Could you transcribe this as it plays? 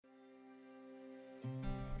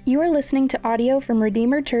You are listening to audio from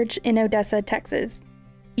Redeemer Church in Odessa, Texas.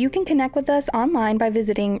 You can connect with us online by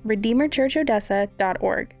visiting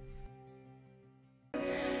redeemerchurchodessa.org.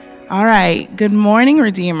 All right. Good morning,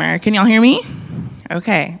 Redeemer. Can y'all hear me?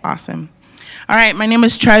 Okay, awesome. All right, my name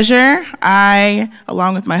is Treasure. I,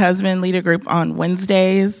 along with my husband, lead a group on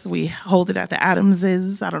Wednesdays. We hold it at the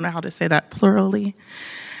Adamses. I don't know how to say that plurally.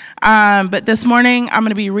 But this morning, I'm going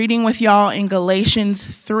to be reading with y'all in Galatians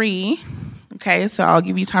 3. Okay, so I'll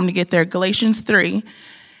give you time to get there. Galatians 3,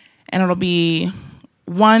 and it'll be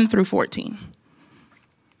 1 through 14.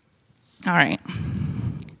 All right.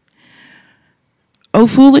 O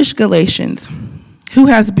foolish Galatians, who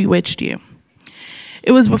has bewitched you?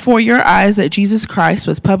 It was before your eyes that Jesus Christ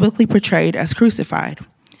was publicly portrayed as crucified.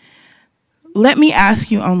 Let me ask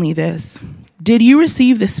you only this. Did you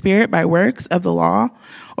receive the Spirit by works of the law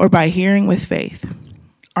or by hearing with faith?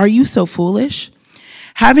 Are you so foolish?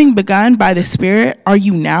 Having begun by the Spirit, are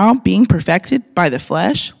you now being perfected by the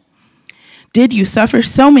flesh? Did you suffer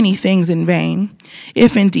so many things in vain,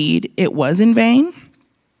 if indeed it was in vain?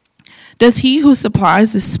 Does he who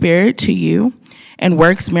supplies the Spirit to you and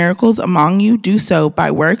works miracles among you do so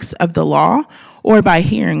by works of the law or by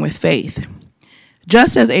hearing with faith?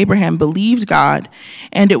 Just as Abraham believed God,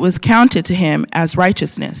 and it was counted to him as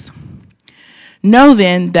righteousness. Know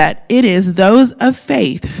then that it is those of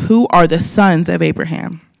faith who are the sons of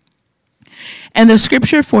Abraham. And the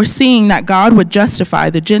scripture, foreseeing that God would justify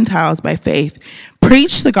the Gentiles by faith,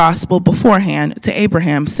 preached the gospel beforehand to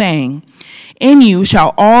Abraham, saying, in you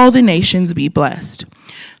shall all the nations be blessed.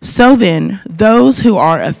 So then, those who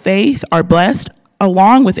are of faith are blessed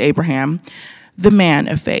along with Abraham, the man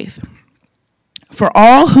of faith. For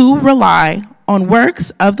all who rely on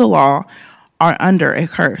works of the law are under a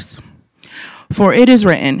curse. For it is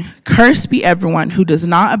written, cursed be everyone who does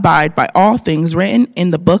not abide by all things written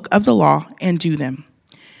in the book of the law and do them.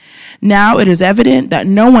 Now it is evident that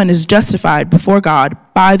no one is justified before God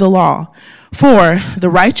by the law, for the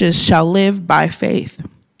righteous shall live by faith.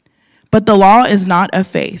 But the law is not of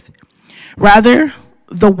faith. Rather,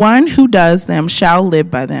 the one who does them shall live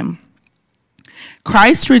by them.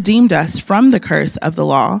 Christ redeemed us from the curse of the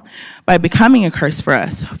law by becoming a curse for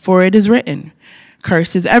us, for it is written,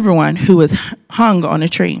 cursed is everyone who is hung on a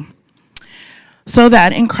tree, so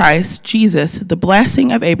that in Christ Jesus the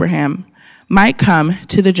blessing of Abraham might come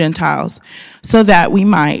to the Gentiles, so that we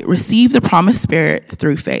might receive the promised Spirit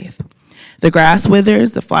through faith. The grass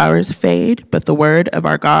withers, the flowers fade, but the word of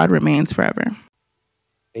our God remains forever.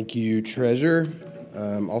 Thank you, Treasure.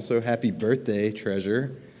 Also, happy birthday,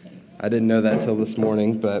 Treasure. I didn't know that till this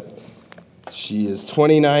morning, but she is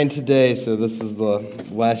 29 today, so this is the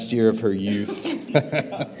last year of her youth.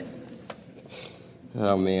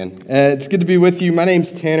 Oh, man. It's good to be with you. My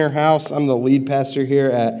name's Tanner House. I'm the lead pastor here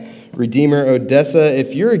at Redeemer Odessa.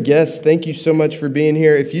 If you're a guest, thank you so much for being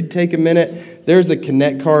here. If you'd take a minute, there's a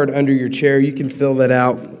Connect card under your chair. You can fill that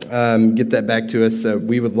out, get that back to us.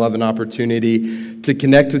 We would love an opportunity to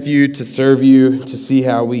connect with you, to serve you, to see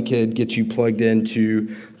how we could get you plugged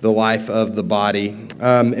into the life of the body.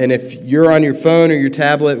 And if you're on your phone or your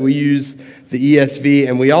tablet, we use the ESV,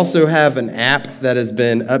 and we also have an app that has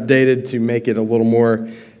been updated to make it a little more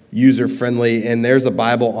user-friendly, and there's a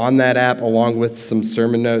Bible on that app along with some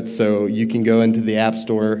sermon notes, so you can go into the App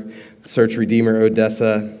Store, search Redeemer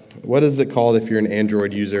Odessa. What is it called if you're an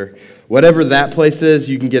Android user? Whatever that place is,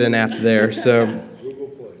 you can get an app there. So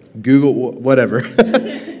Google, whatever.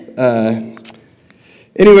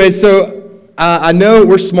 Anyway, so I know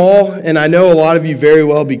we're small, and I know a lot of you very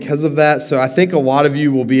well because of that, so I think a lot of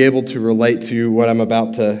you will be able to relate to what I'm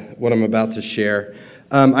about to share.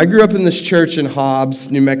 I grew up in this church in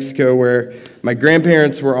Hobbs, New Mexico, where my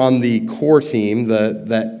grandparents were on the core team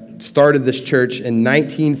that started this church in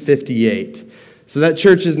 1958. So that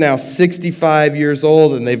church is now 65 years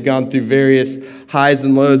old, and they've gone through various highs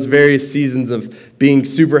and lows, various seasons of being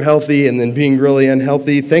super healthy and then being really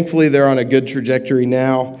unhealthy. Thankfully, they're on a good trajectory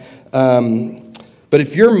now. But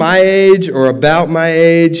if you're my age or about my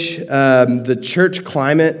age, the church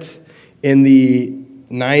climate in the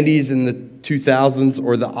 90s and the 2000s,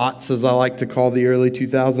 or the aughts as I like to call the early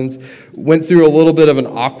 2000s, went through a little bit of an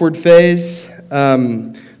awkward phase.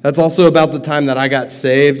 That's also about the time that I got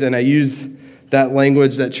saved, and I use that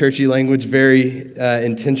language, that churchy language, very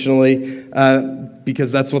intentionally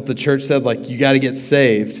because that's what the church said, like, you got to get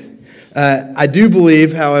saved. I do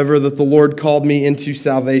believe, however, that the Lord called me into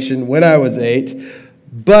salvation when I was 8,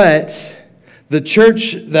 but the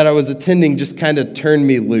church that I was attending just kind of turned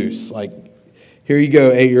me loose. Like, here you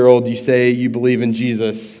go, 8-year-old, you say you believe in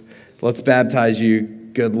Jesus, let's baptize you,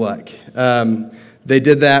 good luck. They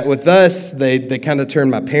did that with us. They kind of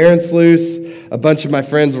turned my parents loose. a bunch of my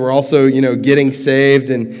friends were also, getting saved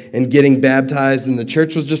and getting baptized, and the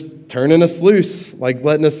church was just turning us loose, like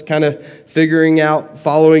letting us kind of figuring out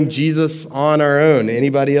following Jesus on our own.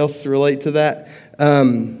 Anybody else relate to that?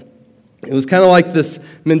 It was kind of like this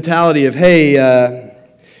mentality of, hey,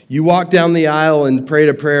 you walk down the aisle and prayed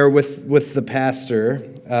a prayer with the pastor.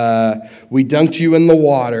 We dunked you in the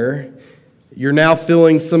water. You're now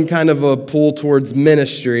feeling some kind of a pull towards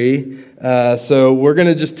ministry. So we're going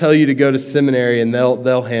to just tell you to go to seminary, and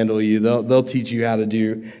they'll handle you. They'll teach you how to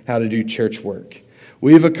do church work.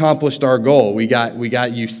 We've accomplished our goal. We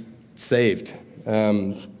got you saved.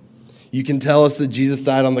 You can tell us that Jesus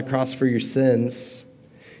died on the cross for your sins.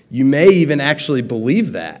 You may even actually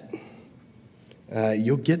believe that.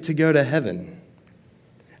 You'll get to go to heaven.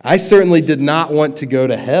 I certainly did not want to go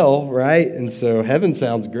to hell, right? And so heaven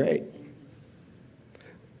sounds great.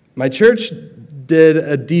 My church did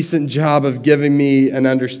a decent job of giving me an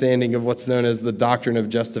understanding of what's known as the doctrine of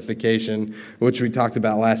justification, which we talked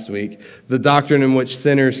about last week. The doctrine in which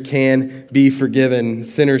sinners can be forgiven,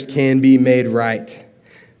 sinners can be made right.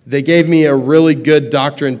 They gave me a really good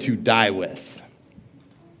doctrine to die with.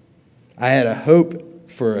 I had a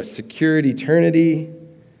hope for a secured eternity,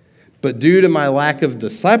 but due to my lack of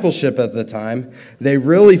discipleship at the time, they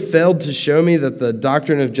really failed to show me that the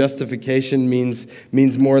doctrine of justification means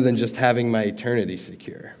more than just having my eternity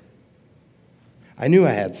secure. I knew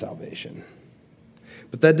I had salvation,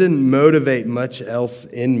 but that didn't motivate much else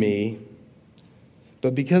in me.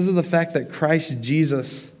 But because of the fact that Christ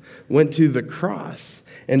Jesus went to the cross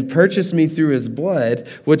and purchased me through his blood,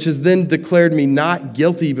 which has then declared me not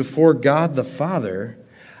guilty before God the Father,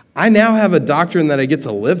 I now have a doctrine that I get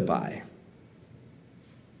to live by.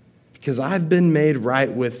 Because I've been made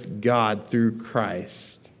right with God through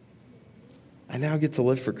Christ, I now get to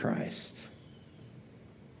live for Christ.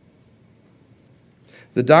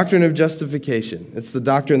 The doctrine of justification, it's the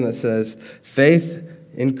doctrine that says faith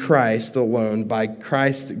in Christ alone, by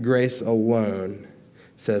Christ's grace alone,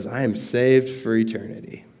 says I am saved for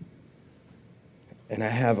eternity. And I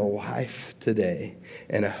have a life today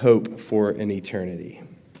and a hope for an eternity.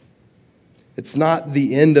 It's not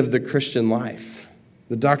the end of the Christian life.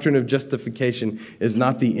 The doctrine of justification is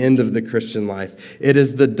not the end of the Christian life. It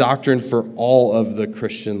is the doctrine for all of the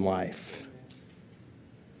Christian life.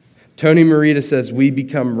 Tony Merida says we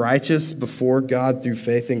become righteous before God through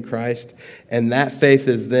faith in Christ, and that faith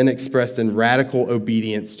is then expressed in radical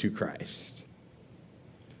obedience to Christ.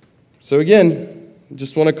 So again, I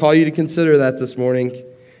just want to call you to consider that this morning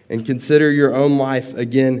and consider your own life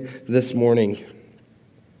again this morning.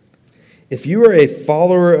 If you are a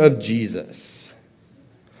follower of Jesus,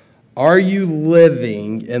 are you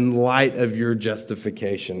living in light of your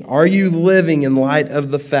justification? Are you living in light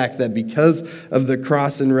of the fact that because of the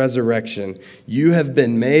cross and resurrection, you have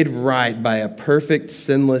been made right by a perfect,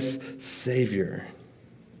 sinless Savior?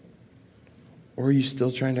 Or are you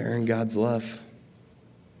still trying to earn God's love?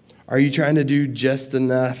 Are you trying to do just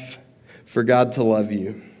enough for God to love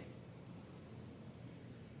you?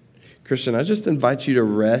 Christian, I just invite you to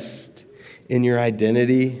rest in your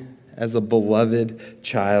identity as a beloved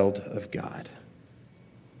child of God.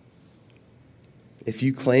 If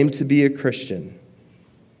you claim to be a Christian,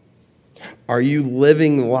 are you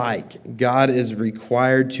living like God is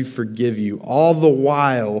required to forgive you, all the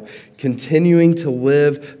while continuing to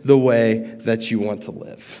live the way that you want to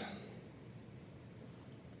live?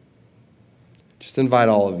 Just invite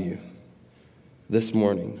all of you this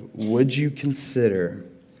morning, would you consider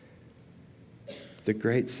the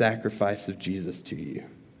great sacrifice of Jesus to you?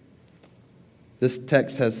 This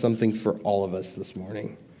text has something for all of us this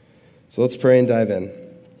morning. So let's pray and dive in.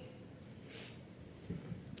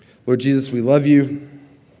 Lord Jesus, we love you.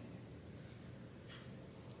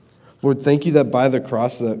 Lord, thank you that by the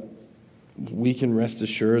cross that we can rest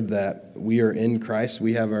assured that we are in Christ.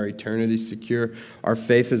 We have our eternity secure. Our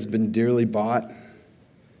faith has been dearly bought.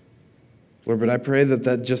 Lord, but I pray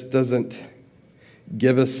that just doesn't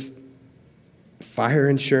give us fire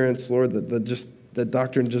insurance, Lord, that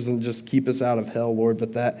doctrine doesn't just keep us out of hell, Lord,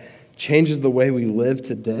 but that changes the way we live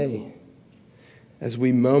today as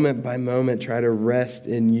we moment by moment try to rest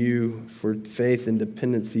in you for faith and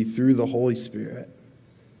dependency through the Holy Spirit.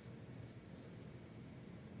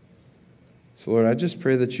 So, Lord, I just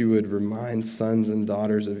pray that you would remind sons and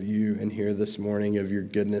daughters of you in here this morning of your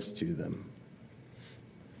goodness to them.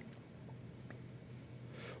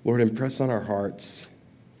 Lord, impress on our hearts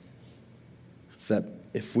that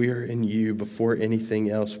if we are in you before anything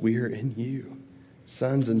else, we are in you,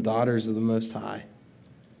 sons and daughters of the Most High.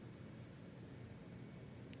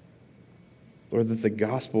 Lord, that the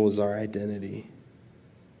gospel is our identity,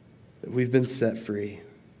 that we've been set free.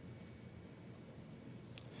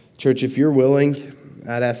 Church, if you're willing,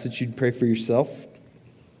 I'd ask that you'd pray for yourself,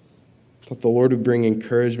 that the Lord would bring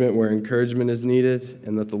encouragement where encouragement is needed,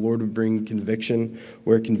 and that the Lord would bring conviction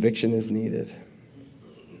where conviction is needed.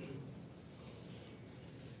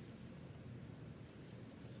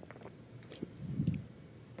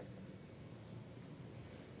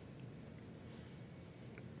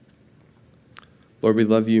 Lord, we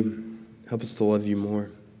love you. Help us to love you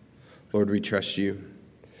more. Lord, we trust you.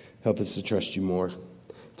 Help us to trust you more.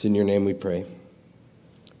 It's in your name we pray.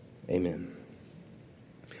 Amen.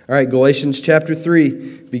 All right, Galatians chapter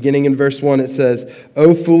 3, beginning in verse 1, it says,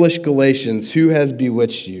 "O foolish Galatians, who has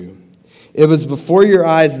bewitched you? It was before your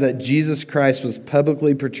eyes that Jesus Christ was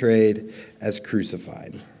publicly portrayed as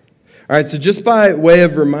crucified." All right, so just by way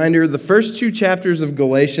of reminder, the first two chapters of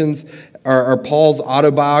Galatians are Paul's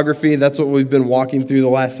autobiography. That's what we've been walking through the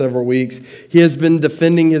last several weeks. He has been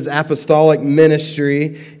defending his apostolic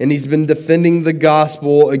ministry, and he's been defending the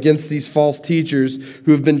gospel against these false teachers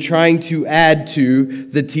who have been trying to add to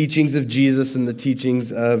the teachings of Jesus and the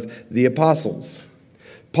teachings of the apostles.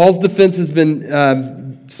 Paul's defense has been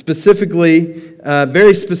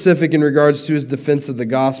very specific in regards to his defense of the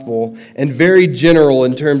gospel and very general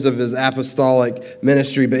in terms of his apostolic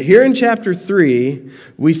ministry. But here in chapter 3,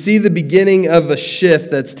 we see the beginning of a shift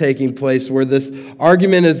that's taking place where this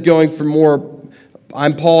argument is going from more,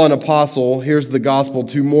 I'm Paul, an apostle, here's the gospel,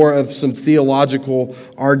 to more of some theological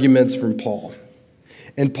arguments from Paul.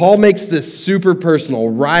 And Paul makes this super personal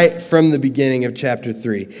right from the beginning of chapter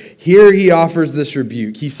 3. Here he offers this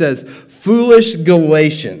rebuke. He says, "Foolish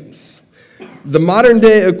Galatians." The modern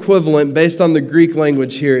day equivalent based on the Greek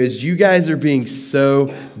language here is, you guys are being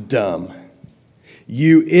so dumb.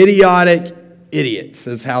 You idiotic idiots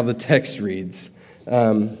is how the text reads.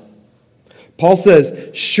 Paul says,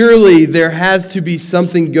 surely there has to be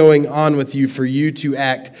something going on with you for you to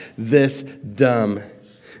act this dumb.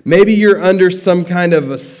 Maybe you're under some kind of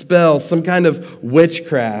a spell, some kind of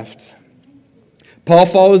witchcraft. Paul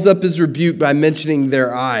follows up his rebuke by mentioning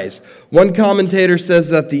their eyes. One commentator says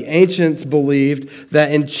that the ancients believed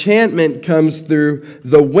that enchantment comes through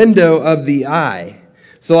the window of the eye.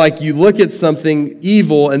 So like you look at something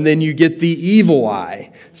evil and then you get the evil eye.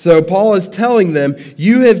 So Paul is telling them,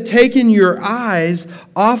 you have taken your eyes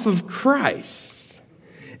off of Christ.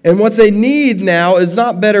 And what they need now is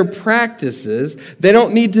not better practices. They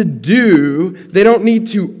don't need to do. They don't need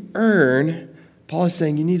to earn. Paul is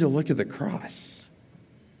saying you need to look at the cross.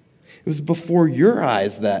 It was before your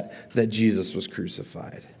eyes that Jesus was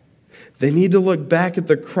crucified. They need to look back at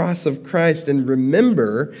the cross of Christ and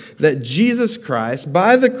remember that Jesus Christ,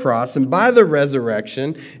 by the cross and by the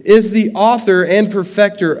resurrection, is the author and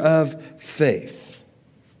perfecter of faith.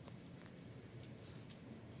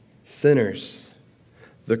 Sinners,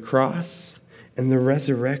 the cross and the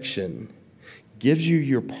resurrection gives you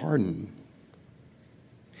your pardon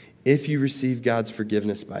if you receive God's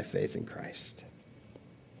forgiveness by faith in Christ.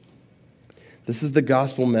 This is the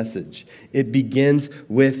gospel message. It begins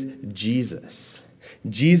with Jesus.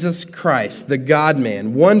 Jesus Christ, the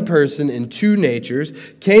God-man, one person in two natures,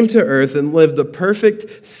 came to earth and lived a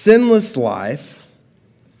perfect, sinless life.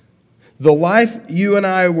 The life you and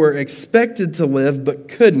I were expected to live but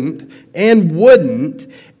couldn't and wouldn't,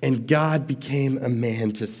 and God became a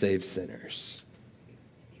man to save sinners.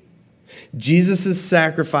 Jesus'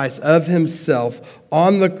 sacrifice of himself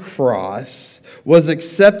on the cross was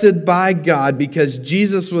accepted by God because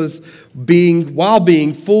Jesus was while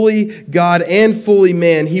being fully God and fully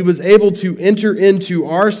man, he was able to enter into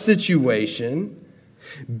our situation,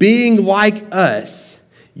 being like us,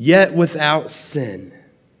 yet without sin.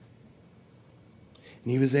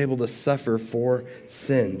 And he was able to suffer for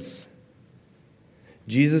sins.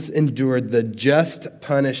 Jesus endured the just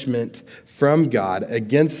punishment from God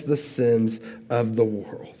against the sins of the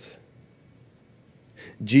world.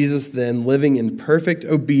 Jesus then, living in perfect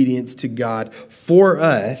obedience to God for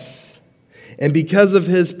us, and because of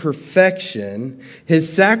his perfection,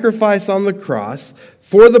 his sacrifice on the cross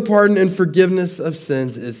for the pardon and forgiveness of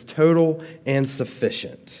sins is total and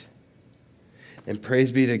sufficient. And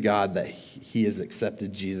praise be to God that he has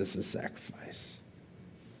accepted Jesus' sacrifice.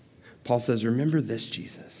 Paul says, remember this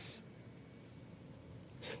Jesus.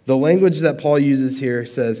 The language that Paul uses here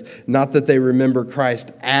says, not that they remember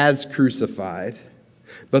Christ as crucified,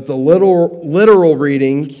 but the literal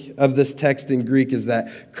reading of this text in Greek is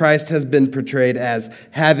that Christ has been portrayed as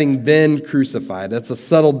having been crucified. That's a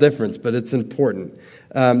subtle difference, but it's important.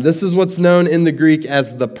 This is what's known in the Greek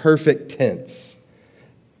as the perfect tense.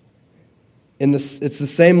 It's the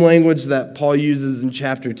same language that Paul uses in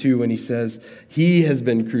chapter 2 when he says he has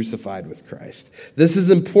been crucified with Christ. This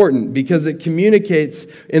is important because it communicates,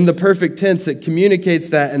 in the perfect tense, it communicates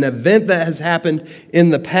that an event that has happened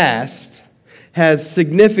in the past has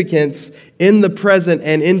significance in the present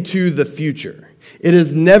and into the future. It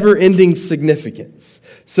is never-ending significance.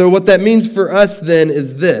 So what that means for us then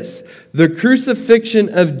is this: the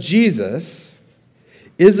crucifixion of Jesus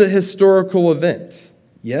is a historical event.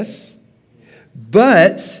 Yes?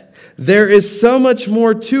 But there is so much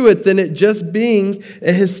more to it than it just being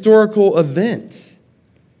a historical event.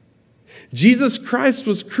 Jesus Christ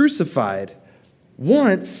was crucified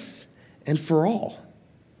once and for all.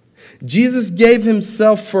 Jesus gave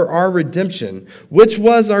himself for our redemption, which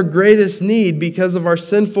was our greatest need because of our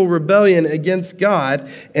sinful rebellion against God,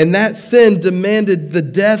 and that sin demanded the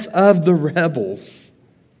death of the rebels.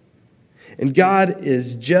 And God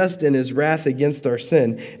is just in his wrath against our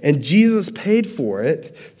sin. And Jesus paid for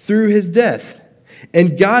it through his death.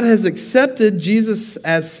 And God has accepted Jesus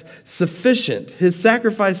as sufficient. His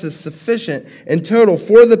sacrifice is sufficient and total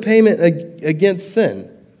for the payment against sin.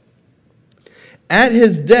 At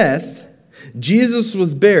his death, Jesus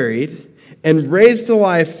was buried and raised to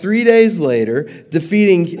life 3 days later,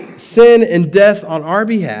 defeating sin and death on our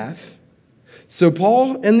behalf. So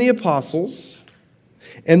Paul and the apostles,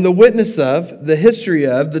 and the witness of, the history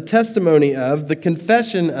of, the testimony of, the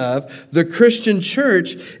confession of the Christian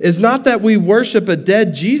church is not that we worship a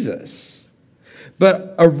dead Jesus,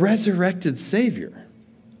 but a resurrected Savior.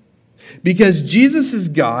 Because Jesus is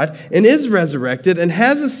God and is resurrected and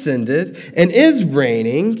has ascended and is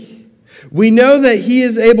reigning, we know that he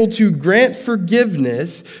is able to grant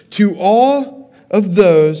forgiveness to all of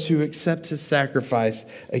those who accept his sacrifice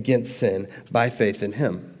against sin by faith in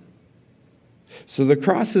him. So the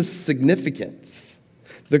cross is significance.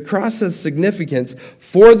 The cross has significance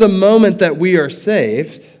for the moment that we are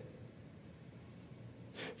saved,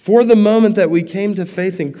 for the moment that we came to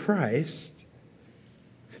faith in Christ,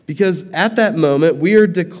 because at that moment we are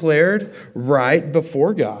declared right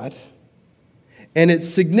before God, and it's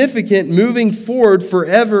significant moving forward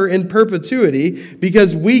forever in perpetuity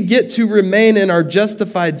because we get to remain in our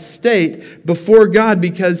justified state before God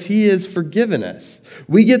because he has forgiven us.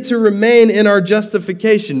 We get to remain in our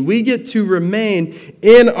justification. We get to remain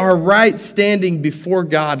in our right standing before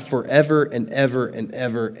God forever and ever and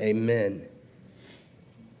ever. Amen.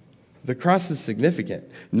 The cross is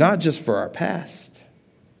significant, not just for our past,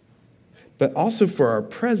 but also for our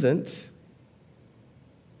present.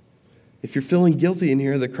 If you're feeling guilty in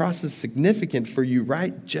here, the cross is significant for you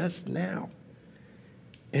right just now.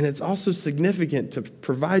 And it's also significant to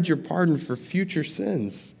provide your pardon for future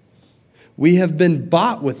sins. We have been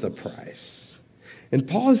bought with a price. And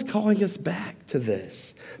Paul is calling us back to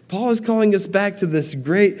this. Paul is calling us back to this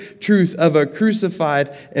great truth of a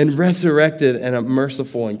crucified and resurrected and a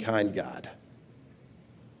merciful and kind God.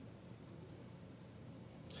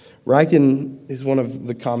 Ryken is one of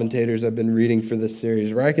the commentators I've been reading for this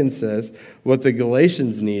series. Ryken says what the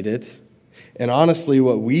Galatians needed, and honestly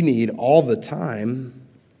what we need all the time,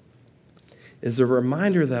 is a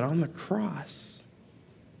reminder that on the cross,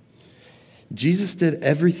 Jesus did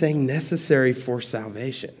everything necessary for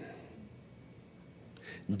salvation.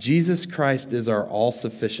 Jesus Christ is our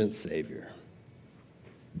all-sufficient Savior.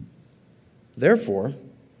 Therefore,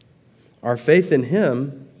 our faith in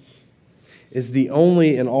him is the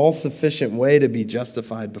only and all-sufficient way to be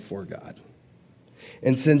justified before God.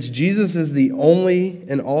 And since Jesus is the only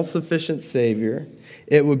and all-sufficient Savior,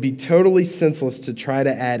 it would be totally senseless to try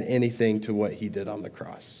to add anything to what he did on the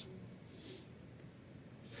cross.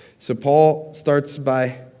 So Paul starts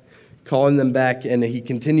by calling them back, and he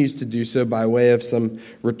continues to do so by way of some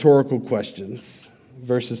rhetorical questions,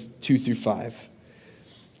 verses 2 through 5.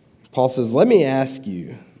 Paul says, "Let me ask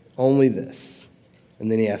you only this."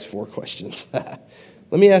 And then he asks 4 questions.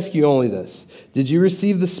 Let me ask you only this. Did you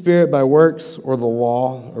receive the Spirit by works or the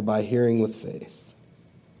law or by hearing with faith?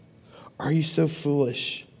 Are you so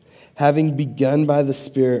foolish? Having begun by the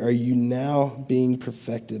Spirit, are you now being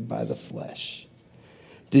perfected by the flesh?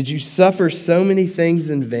 Did you suffer so many things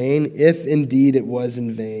in vain, if indeed it was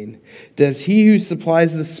in vain? Does he who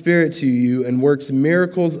supplies the Spirit to you and works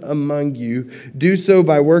miracles among you do so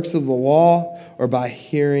by works of the law or by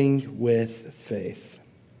hearing with faith?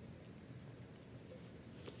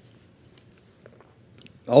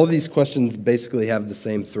 All of these questions basically have the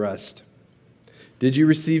same thrust. Did you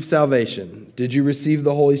receive salvation? Did you receive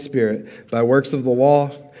the Holy Spirit by works of the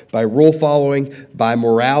law, by rule following, by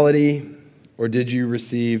morality? Or did you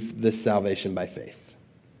receive this salvation by faith?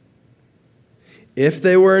 If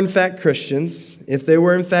they were in fact Christians, if they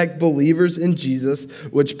were in fact believers in Jesus,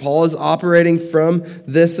 which Paul is operating from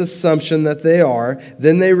this assumption that they are,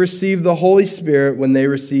 then they receive the Holy Spirit when they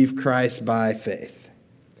receive Christ by faith.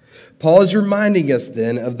 Paul is reminding us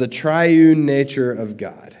then of the triune nature of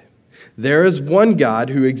God. There is one God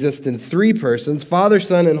who exists in three persons, Father,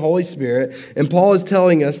 Son, and Holy Spirit, and Paul is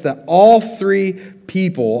telling us that all three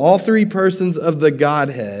people, all three persons of the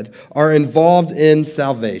Godhead are involved in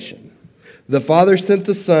salvation. The Father sent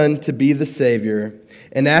the Son to be the Savior,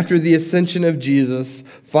 and after the ascension of Jesus,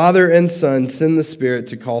 Father and Son send the Spirit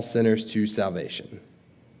to call sinners to salvation.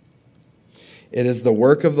 It is the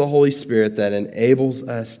work of the Holy Spirit that enables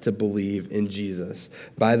us to believe in Jesus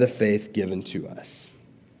by the faith given to us.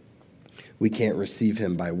 We can't receive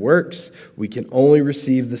him by works. We can only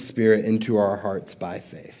receive the Spirit into our hearts by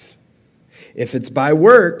faith. If it's by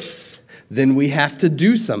works, then we have to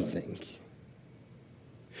do something.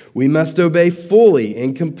 We must obey fully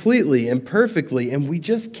and completely and perfectly, and we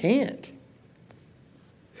just can't.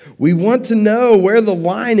 We want to know where the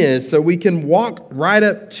line is so we can walk right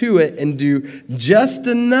up to it and do just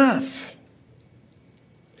enough.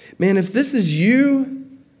 Man, if this is you,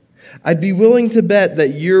 I'd be willing to bet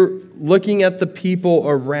that you're looking at the people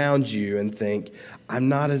around you and think, I'm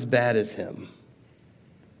not as bad as him.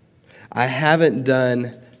 I haven't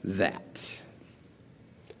done that.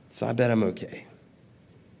 So I bet I'm okay.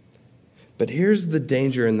 But here's the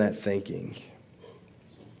danger in that thinking.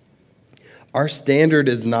 Our standard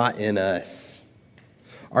is not in us.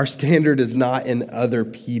 Our standard is not in other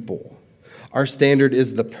people. Our standard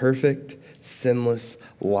is the perfect, sinless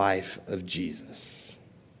life of Jesus.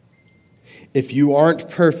 If you aren't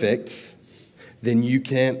perfect, then you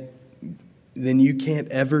can't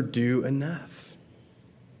ever do enough.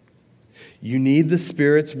 You need the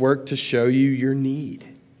Spirit's work to show you your need.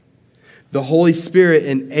 The Holy Spirit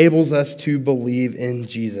enables us to believe in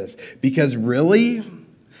Jesus. Because really,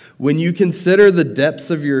 when you consider the depths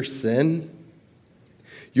of your sin,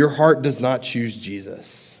 your heart does not choose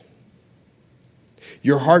Jesus.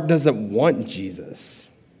 Your heart doesn't want Jesus.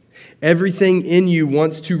 Everything in you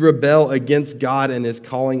wants to rebel against God and his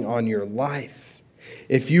calling on your life.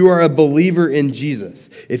 If you are a believer in Jesus,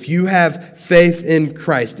 if you have faith in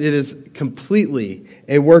Christ, it is completely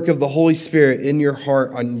a work of the Holy Spirit in your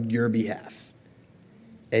heart on your behalf.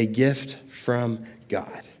 A gift from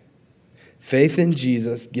God. Faith in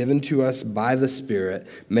Jesus, given to us by the Spirit,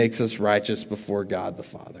 makes us righteous before God the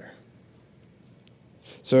Father.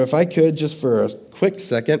 So if I could, just for a quick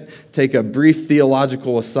second, take a brief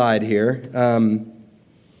theological aside here.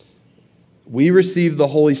 We receive the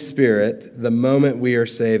Holy Spirit the moment we are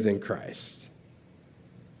saved in Christ.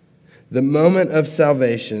 The moment of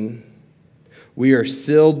salvation, we are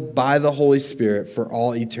sealed by the Holy Spirit for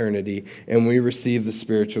all eternity, and we receive the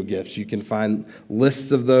spiritual gifts. You can find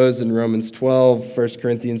lists of those in Romans 12, 1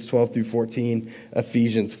 Corinthians 12 through 14,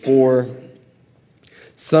 Ephesians 4.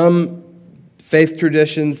 Some faith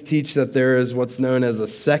traditions teach that there is what's known as a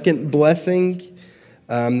second blessing,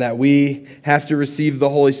 that we have to receive the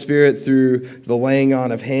Holy Spirit through the laying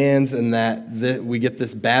on of hands, and that we get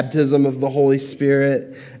this baptism of the Holy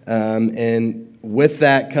Spirit. And with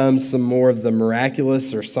that comes some more of the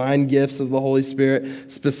miraculous or sign gifts of the Holy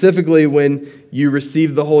Spirit. Specifically, when you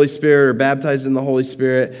receive the Holy Spirit or baptized in the Holy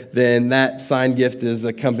Spirit, then that sign gift is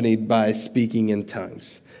accompanied by speaking in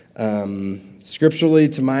tongues. Scripturally,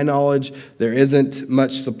 to my knowledge, there isn't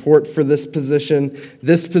much support for this position.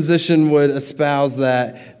 This position would espouse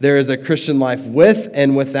that there is a Christian life with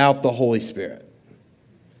and without the Holy Spirit.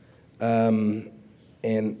 And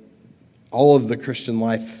all of the Christian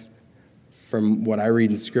life, from what I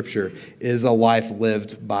read in Scripture, is a life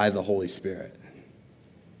lived by the Holy Spirit.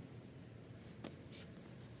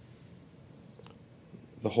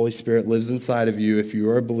 The Holy Spirit lives inside of you if you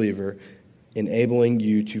are a believer, enabling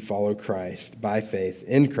you to follow Christ by faith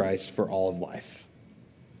in Christ for all of life.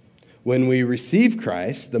 When we receive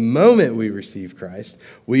Christ, the moment we receive Christ,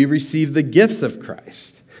 we receive the gifts of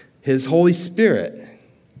Christ, his Holy Spirit.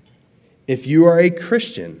 If you are a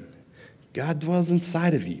Christian, God dwells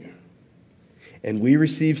inside of you. And we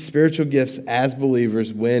receive spiritual gifts as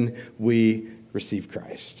believers when we receive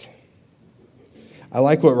Christ. I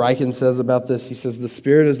like what Ryken says about this. He says, the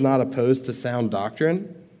Spirit is not opposed to sound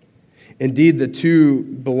doctrine. Indeed, the two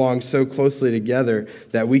belong so closely together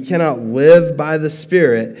that we cannot live by the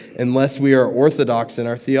Spirit unless we are orthodox in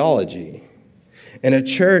our theology. And a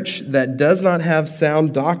church that does not have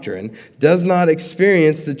sound doctrine does not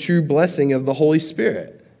experience the true blessing of the Holy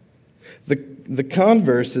Spirit. The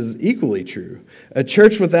converse is equally true. A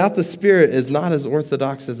church without the Spirit is not as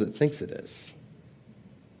orthodox as it thinks it is.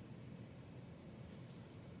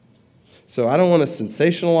 So I don't want to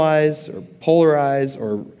sensationalize or polarize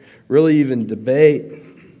or really even debate.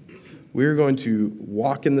 We're going to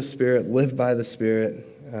walk in the Spirit, live by the Spirit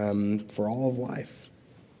for all of life.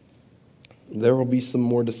 There will be some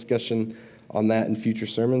more discussion on that in future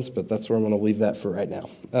sermons, but that's where I'm going to leave that for right now.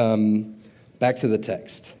 Back to the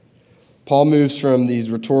text. Paul moves from these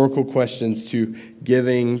rhetorical questions to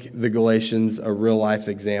giving the Galatians a real-life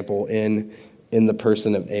example in the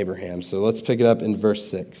person of Abraham. So let's pick it up in verse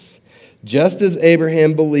 6. Just as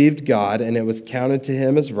Abraham believed God, and it was counted to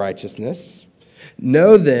him as righteousness,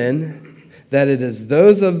 know then that it is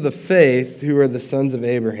those of the faith who are the sons of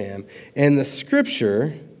Abraham. And the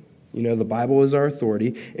Scripture, the Bible is our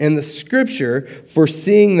authority, and the Scripture,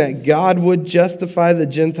 foreseeing that God would justify the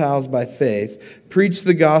Gentiles by faith, preached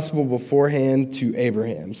the gospel beforehand to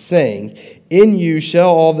Abraham, saying, in you shall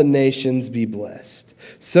all the nations be blessed.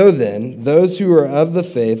 So then, those who are of the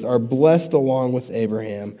faith are blessed along with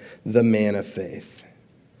Abraham, the man of faith.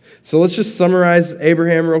 So let's just summarize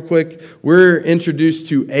Abraham real quick. We're introduced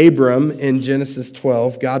to Abram in Genesis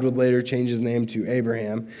 12. God would later change his name to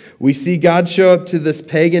Abraham. We see God show up to this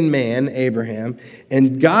pagan man, Abraham,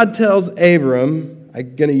 and God tells Abram,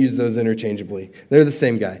 I'm going to use those interchangeably. They're the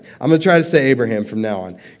same guy. I'm going to try to say Abraham from now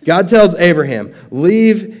on. God tells Abraham,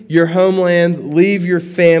 leave your homeland, leave your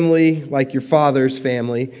family, like your father's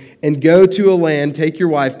family, and go to a land, take your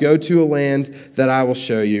wife, go to a land that I will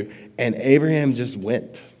show you. And Abraham just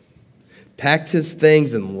went, packed his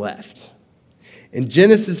things, and left. In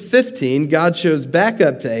Genesis 15, God shows back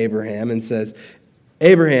up to Abraham and says,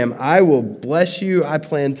 Abraham, I will bless you. I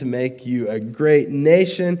plan to make you a great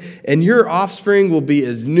nation, and your offspring will be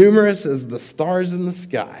as numerous as the stars in the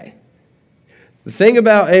sky. The thing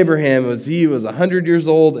about Abraham was he was 100 years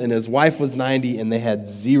old, and his wife was 90, and they had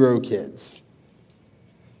 0 kids.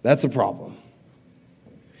 That's a problem.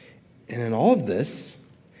 And in all of this,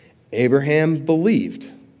 Abraham believed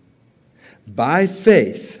by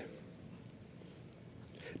faith.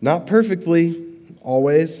 Not perfectly,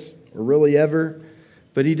 always, or really ever,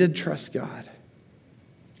 but he did trust God.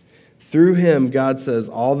 Through him, God says,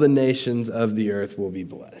 all the nations of the earth will be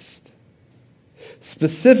blessed.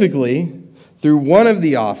 Specifically, through one of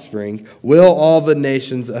the offspring, will all the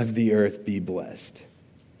nations of the earth be blessed.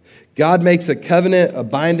 God makes a covenant, a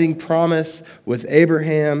binding promise with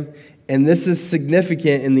Abraham, and this is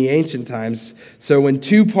significant in the ancient times. So when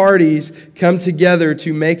 2 parties come together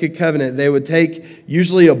to make a covenant, they would take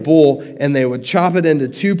usually a bull and they would chop it into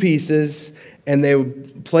 2 pieces, and they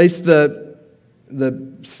would place the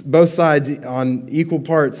both sides on equal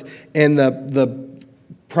parts, and the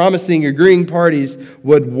promising, agreeing parties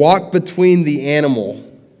would walk between the animal.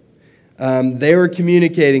 They were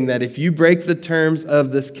communicating that if you break the terms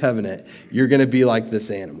of this covenant, you're going to be like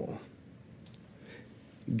this animal.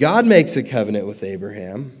 God makes a covenant with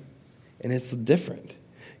Abraham, and it's different.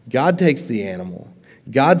 God takes the animal.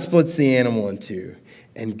 God splits the animal in 2,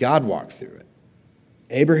 and God walked through it.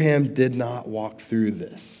 Abraham did not walk through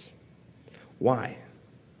this. Why?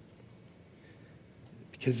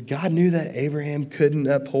 Because God knew that Abraham couldn't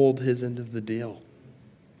uphold his end of the deal.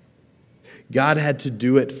 God had to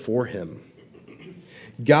do it for him.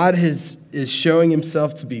 God is showing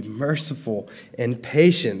himself to be merciful and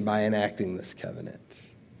patient by enacting this covenant.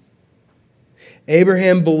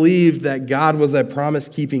 Abraham believed that God was a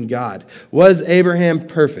promise-keeping God. Was Abraham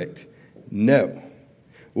perfect? No.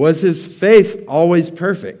 Was his faith always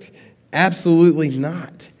perfect? Absolutely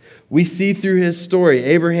not. We see through his story,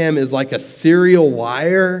 Abraham is like a serial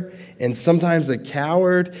liar and sometimes a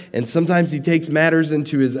coward, and sometimes he takes matters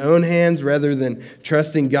into his own hands rather than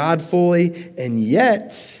trusting God fully. And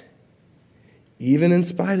yet, even in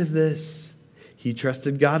spite of this, he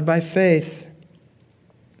trusted God by faith.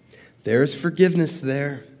 There is forgiveness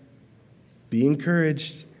there. Be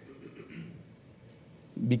encouraged.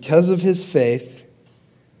 Because of his faith,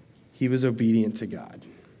 he was obedient to God.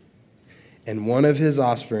 And one of his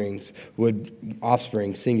offspring,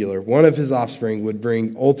 singular, one of his offspring would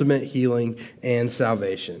bring ultimate healing and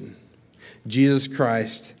salvation. Jesus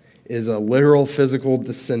Christ is a literal physical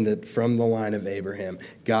descendant from the line of Abraham.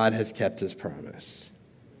 God has kept his promise.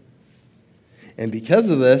 And because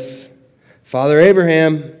of this, Father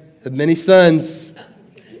Abraham had many sons.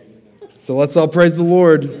 So let's all praise the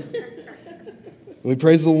Lord. We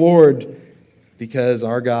praise the Lord because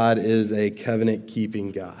our God is a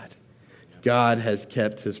covenant-keeping God. God has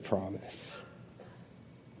kept his promise.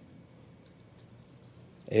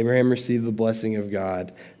 Abraham received the blessing of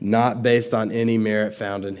God, not based on any merit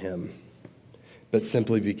found in him, but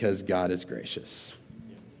simply because God is gracious.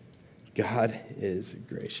 God is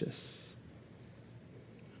gracious.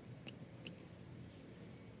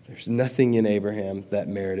 There's nothing in Abraham that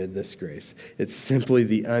merited this grace. It's simply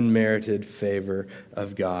the unmerited favor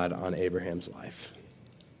of God on Abraham's life.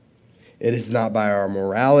 It is not by our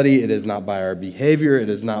morality. It is not by our behavior. It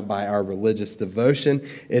is not by our religious devotion.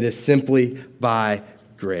 It is simply by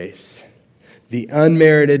grace. The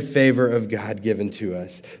unmerited favor of God given to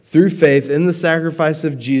us through faith in the sacrifice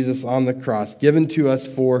of Jesus on the cross, given to us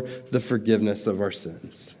for the forgiveness of our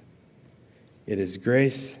sins. It is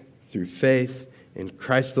grace through faith in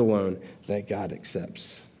Christ alone that God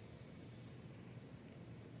accepts.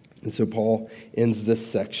 And so Paul ends this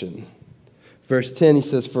section. Verse 10, he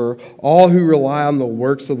says, "For all who rely on the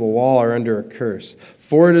works of the law are under a curse.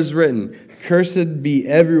 For it is written, 'Cursed be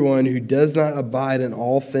everyone who does not abide in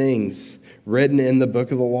all things written in the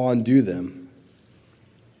book of the law and do them.'"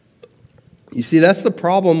 You see, that's the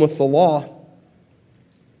problem with the law.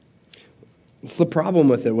 It's the problem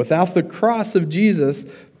with it. Without the cross of Jesus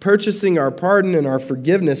purchasing our pardon and our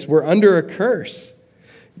forgiveness, we're under a curse.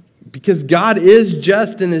 Because God is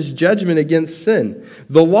just in his judgment against sin.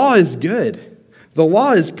 The law is good. The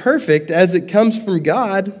law is perfect as it comes from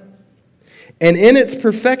God. And in its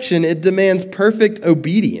perfection, it demands perfect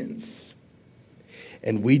obedience.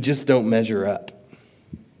 And we just don't measure up.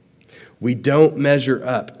 We don't measure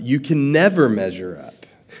up. You can never measure up.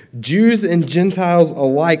 Jews and Gentiles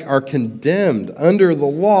alike are condemned under the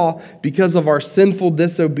law because of our sinful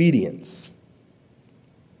disobedience.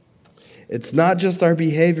 It's not just our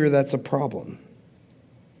behavior that's a problem.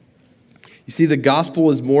 You see, the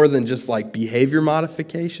gospel is more than just like behavior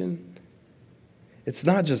modification. It's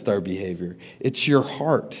not just our behavior. It's your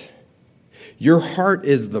heart. Your heart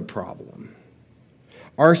is the problem.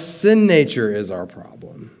 Our sin nature is our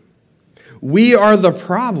problem. We are the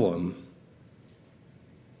problem.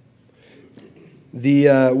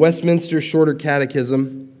 The Westminster Shorter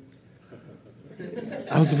Catechism.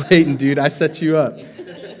 I was waiting, dude. I set you up.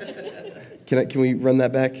 Can we run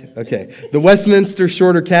that back? Okay. The Westminster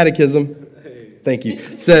Shorter Catechism, thank you,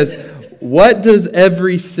 says, "What does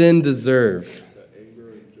every sin deserve?" The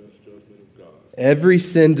anger and just judgment of God. Every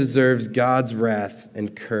sin deserves God's wrath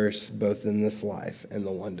and curse, both in this life and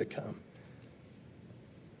the one to come.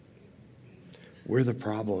 We're the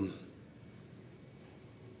problem.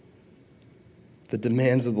 The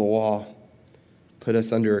demands of the law put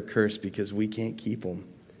us under a curse because we can't keep them.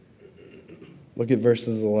 Look at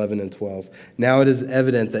verses 11 and 12. "Now it is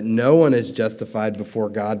evident that no one is justified before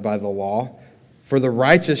God by the law, for the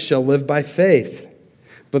righteous shall live by faith.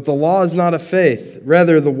 But the law is not of faith.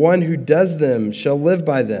 Rather, the one who does them shall live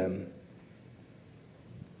by them."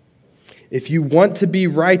 If you want to be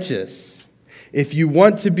righteous, if you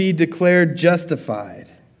want to be declared justified,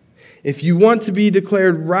 if you want to be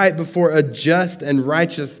declared right before a just and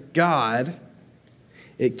righteous God,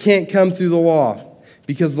 it can't come through the law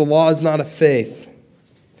because the law is not of faith.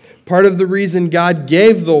 Part of the reason God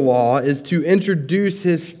gave the law is to introduce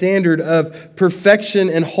his standard of perfection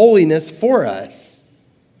and holiness for us.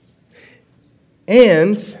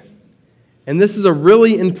 And this is a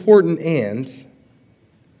really important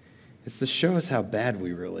it's to show us how bad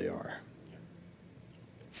we really are.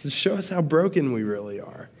 It's to show us how broken we really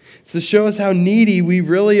are. It's to show us how needy we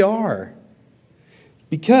really are.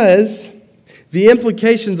 Because the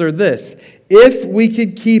implications are this. If we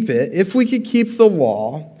could keep it, if we could keep the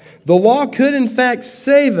law could in fact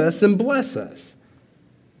save us and bless us.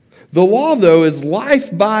 The law, though, is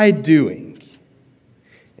life by doing.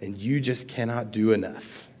 And you just cannot do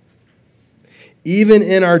enough. Even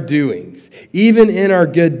in our doings, even in our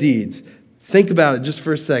good deeds, think about it just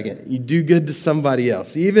for a second. You do good to somebody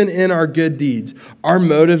else. Even in our good deeds, our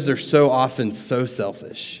motives are so often so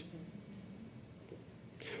selfish.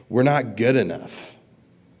 We're not good enough.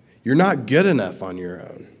 You're not good enough on your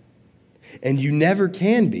own. And you never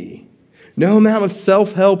can be. No amount of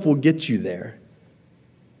self-help will get you there.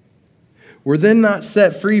 We're then not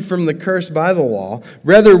set free from the curse by the law.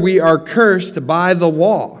 Rather, we are cursed by the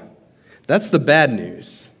law. That's the bad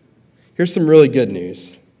news. Here's some really good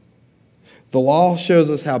news. The law shows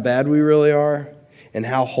us how bad we really are and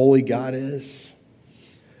how holy God is.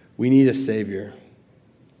 We need a Savior,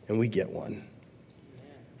 and we get one.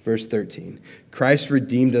 Verse 13, "Christ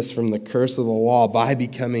redeemed us from the curse of the law by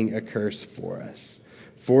becoming a curse for us.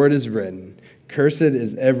 For it is written, 'Cursed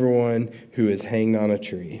is everyone who is hanged on a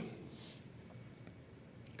tree.'"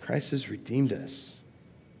 Christ has redeemed us.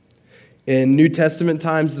 In New Testament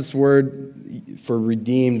times, this word for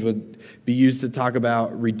redeemed would be used to talk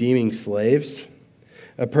about redeeming slaves.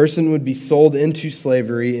 A person would be sold into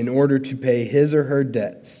slavery in order to pay his or her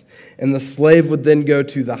debts, and the slave would then go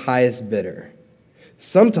to the highest bidder.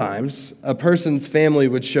 Sometimes a person's family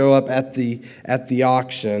would show up at the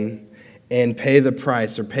auction, and pay the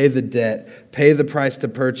price or pay the debt, pay the price to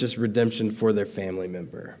purchase redemption for their family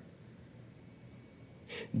member.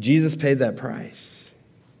 Jesus paid that price.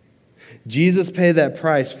 Jesus paid that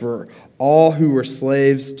price for all who were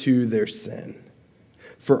slaves to their sin,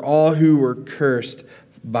 for all who were cursed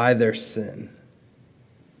by their sin.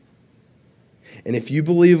 And if you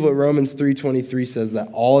believe what Romans 3:23 says, that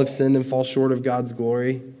all have sinned and fall short of God's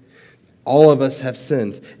glory, all of us have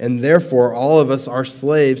sinned, and therefore all of us are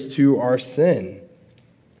slaves to our sin.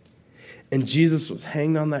 And Jesus was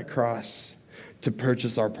hanged on that cross to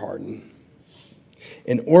purchase our pardon.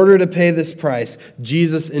 In order to pay this price,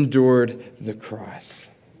 Jesus endured the cross.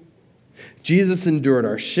 Jesus endured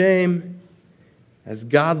our shame as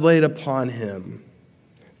God laid upon him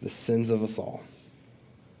the sins of us all.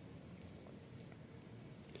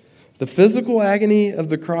 The physical agony of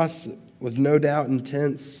the cross was no doubt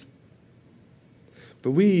intense,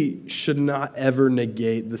 but we should not ever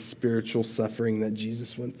negate the spiritual suffering that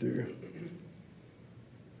Jesus went through.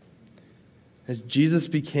 As Jesus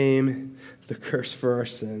became the curse for our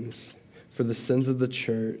sins, for the sins of the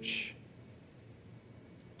church,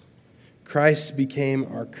 Christ became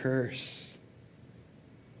our curse,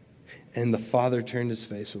 and the Father turned his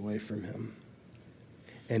face away from him.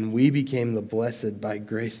 And we became the blessed by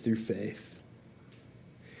grace through faith.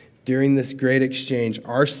 During this great exchange,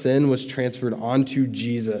 our sin was transferred onto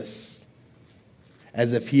Jesus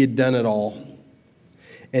as if he had done it all.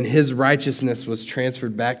 And his righteousness was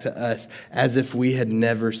transferred back to us as if we had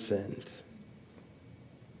never sinned.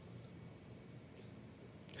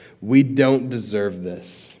 We don't deserve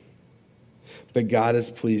this, but God is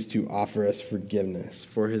pleased to offer us forgiveness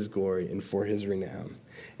for his glory and for his renown,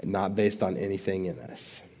 and not based on anything in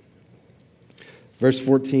us. Verse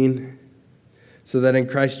 14, so that in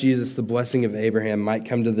Christ Jesus the blessing of Abraham might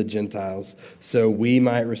come to the Gentiles, so we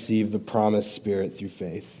might receive the promised Spirit through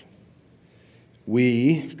faith.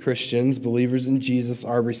 We, Christians, believers in Jesus,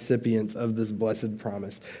 are recipients of this blessed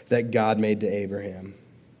promise that God made to Abraham.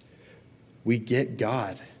 We get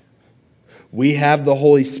God. We have the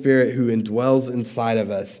Holy Spirit who indwells inside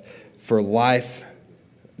of us for life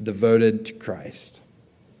devoted to Christ.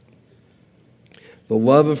 The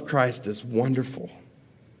love of Christ is wonderful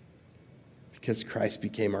because Christ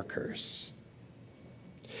became our curse.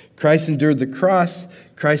 Christ endured the cross.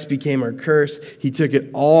 Christ became our curse. He took it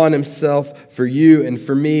all on himself for you and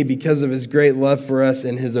for me because of his great love for us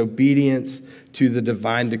and his obedience to the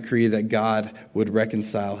divine decree that God would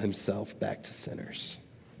reconcile himself back to sinners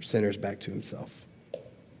back to himself.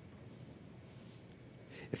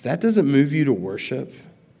 If that doesn't move you to worship,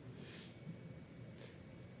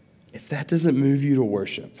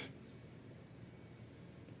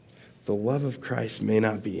 the love of Christ may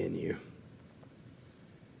not be in you.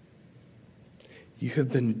 You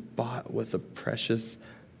have been bought with a precious,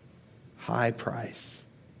 high price.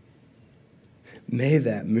 May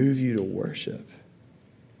that move you to worship.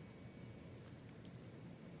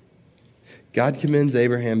 God commends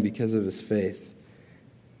Abraham because of his faith.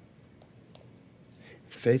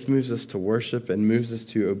 Faith moves us to worship and moves us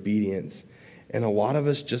to obedience. And a lot of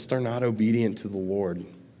us just are not obedient to the Lord.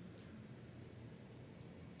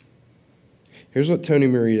 Here's what Tony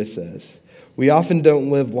Merida says. We often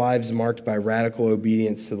don't live lives marked by radical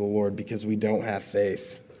obedience to the Lord because we don't have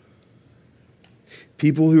faith.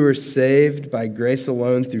 People who are saved by grace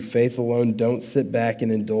alone, through faith alone, don't sit back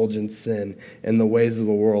and indulge in sin and the ways of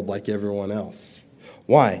the world like everyone else.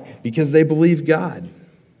 Why? Because they believe God.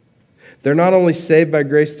 They're not only saved by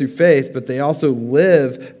grace through faith, but they also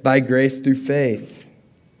live by grace through faith.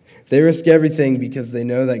 They risk everything because they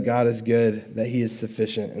know that God is good, that he is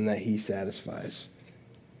sufficient, and that he satisfies.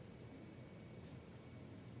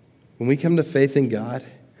 When we come to faith in God,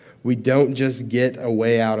 we don't just get a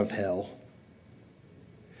way out of hell,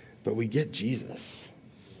 but we get Jesus.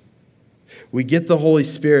 We get the Holy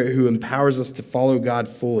Spirit who empowers us to follow God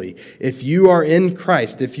fully. If you are in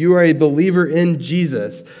Christ, if you are a believer in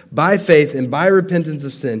Jesus, by faith and by repentance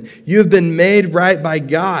of sin, you have been made right by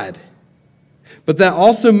God. But that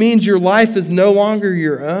also means your life is no longer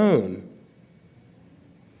your own.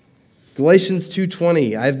 Galatians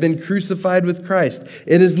 2:20, I have been crucified with Christ.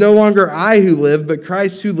 It is no longer I who live, but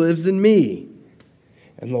Christ who lives in me.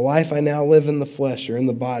 And the life I now live in the flesh or in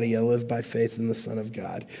the body, I live by faith in the Son of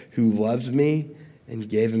God, who loved me and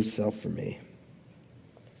gave himself for me.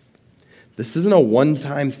 This isn't a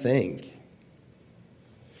one-time thing.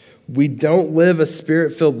 We don't live a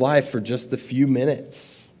spirit-filled life for just a few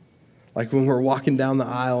minutes, like when we're walking down the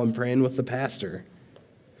aisle and praying with the pastor.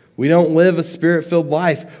 We don't live a spirit-filled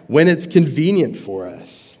life when it's convenient for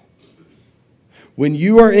us. When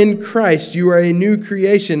you are in Christ, you are a new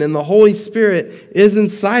creation, and the Holy Spirit is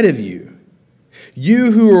inside of you.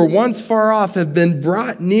 You who were once far off have been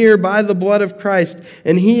brought near by the blood of Christ,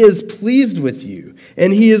 and he is pleased with you,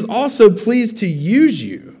 and he is also pleased to use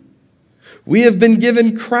you. We have been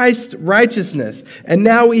given Christ's righteousness, and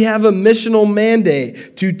now we have a missional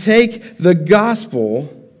mandate to take the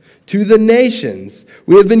gospel to the nations.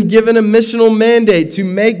 We have been given a missional mandate to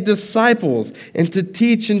make disciples and to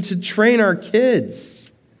teach and to train our kids.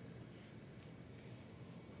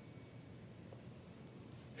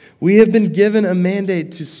 We have been given a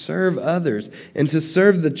mandate to serve others and to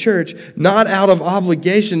serve the church, not out of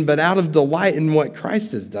obligation, but out of delight in what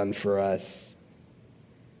Christ has done for us.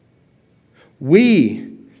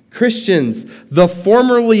 We, Christians, the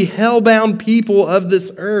formerly hell-bound people of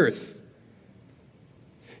this earth,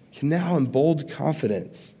 can now in bold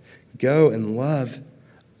confidence go and love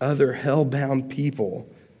other hell-bound people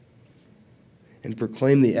and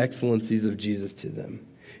proclaim the excellencies of Jesus to them.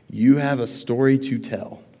 You have a story to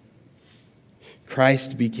tell.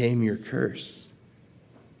 Christ became your curse.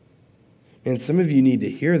 And some of you need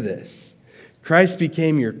to hear this. Christ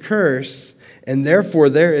became your curse, and therefore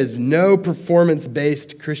there is no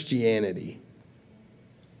performance-based Christianity.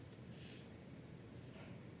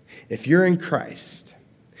 If you're in Christ,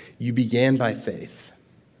 you began by faith,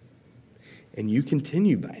 and you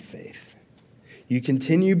continue by faith. You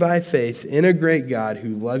continue by faith in a great God who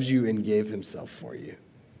loves you and gave himself for you.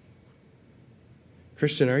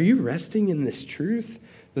 Christian, are you resting in this truth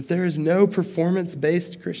that there is no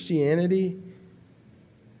performance-based Christianity?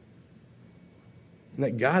 And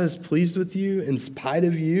that God is pleased with you in spite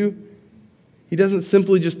of you? He doesn't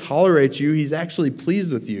simply just tolerate you, he's actually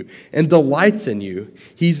pleased with you and delights in you.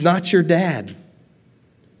 He's not your dad.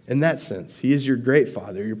 In that sense, he is your great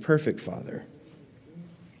father, your perfect father.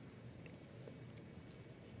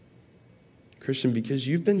 Christian, because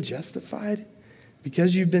you've been justified,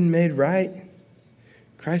 because you've been made right,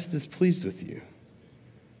 Christ is pleased with you.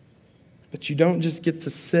 But you don't just get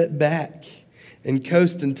to sit back and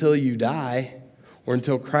coast until you die or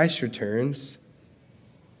until Christ returns.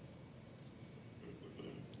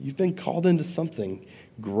 You've been called into something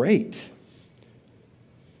great.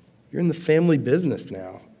 You're in the family business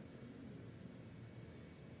now.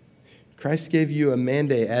 Christ gave you a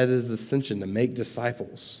mandate at his ascension to make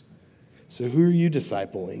disciples. So who are you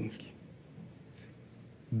discipling?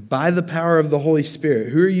 By the power of the Holy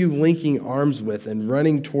Spirit, who are you linking arms with and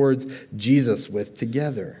running towards Jesus with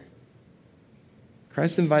together?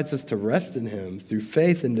 Christ invites us to rest in him through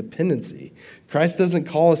faith and dependency. Christ doesn't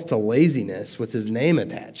call us to laziness with his name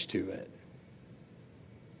attached to it.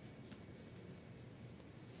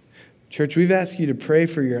 Church, we've asked you to pray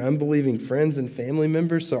for your unbelieving friends and family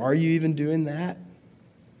members, so are you even doing that?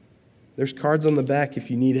 There's cards on the back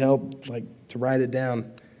if you need help, like to write it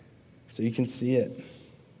down so you can see it.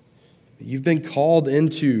 You've been called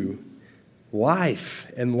into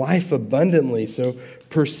life and life abundantly, so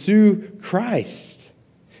pursue Christ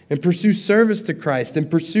and pursue service to Christ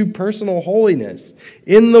and pursue personal holiness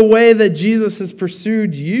in the way that Jesus has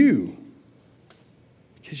pursued you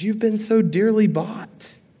because you've been so dearly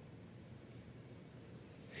bought.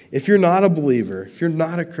 If you're not a believer, if you're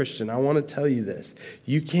not a Christian, I want to tell you this.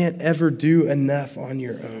 You can't ever do enough on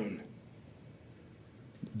your own.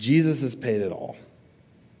 Jesus has paid it all.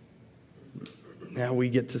 Now we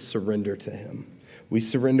get to surrender to him. We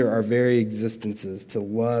surrender our very existences to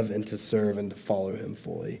love and to serve and to follow him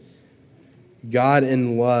fully. God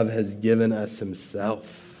in love has given us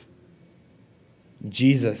himself.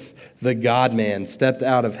 Jesus, the God-man, stepped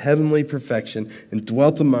out of heavenly perfection and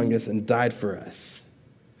dwelt among us and died for us.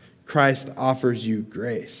 Christ offers you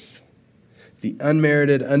grace, the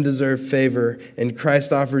unmerited, undeserved favor, and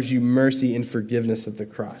Christ offers you mercy and forgiveness at the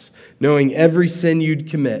cross. Knowing every sin you'd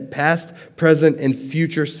commit, past, present, and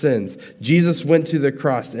future sins, Jesus went to the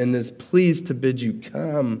cross and is pleased to bid you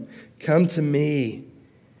come to me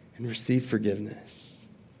and receive forgiveness.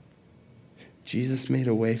 Jesus made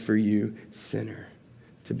a way for you, sinner,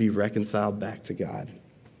 to be reconciled back to God.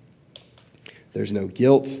 There's no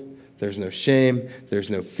guilt. There's no shame, there's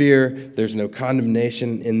no fear, there's no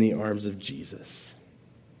condemnation in the arms of Jesus.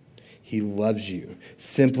 He loves you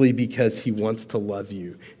simply because he wants to love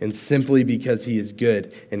you and simply because he is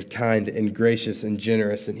good and kind and gracious and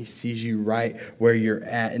generous and he sees you right where you're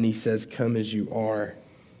at and he says, come as you are.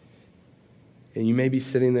 And you may be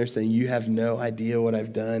sitting there saying, you have no idea what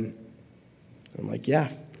I've done. I'm like, yeah,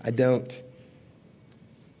 I don't.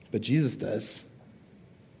 But Jesus does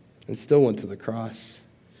and still went to the cross.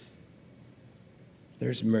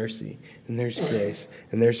 There's mercy, and there's grace,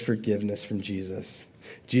 and there's forgiveness from Jesus.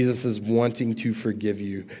 Jesus is wanting to forgive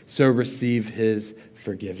you, so receive his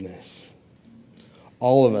forgiveness.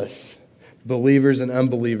 All of us believers and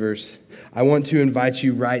unbelievers, I want to invite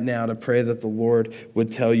you right now to pray that the Lord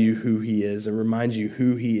would tell you who he is and remind you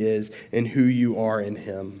who he is and who you are in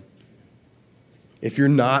him. If you're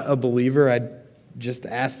not a believer, I'd just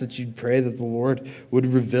ask that you'd pray that the Lord would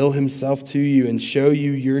reveal himself to you and show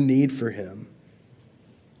you your need for him.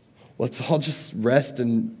 Let's all just rest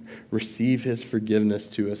and receive his forgiveness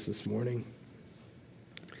to us this morning.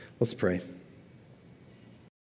 Let's pray.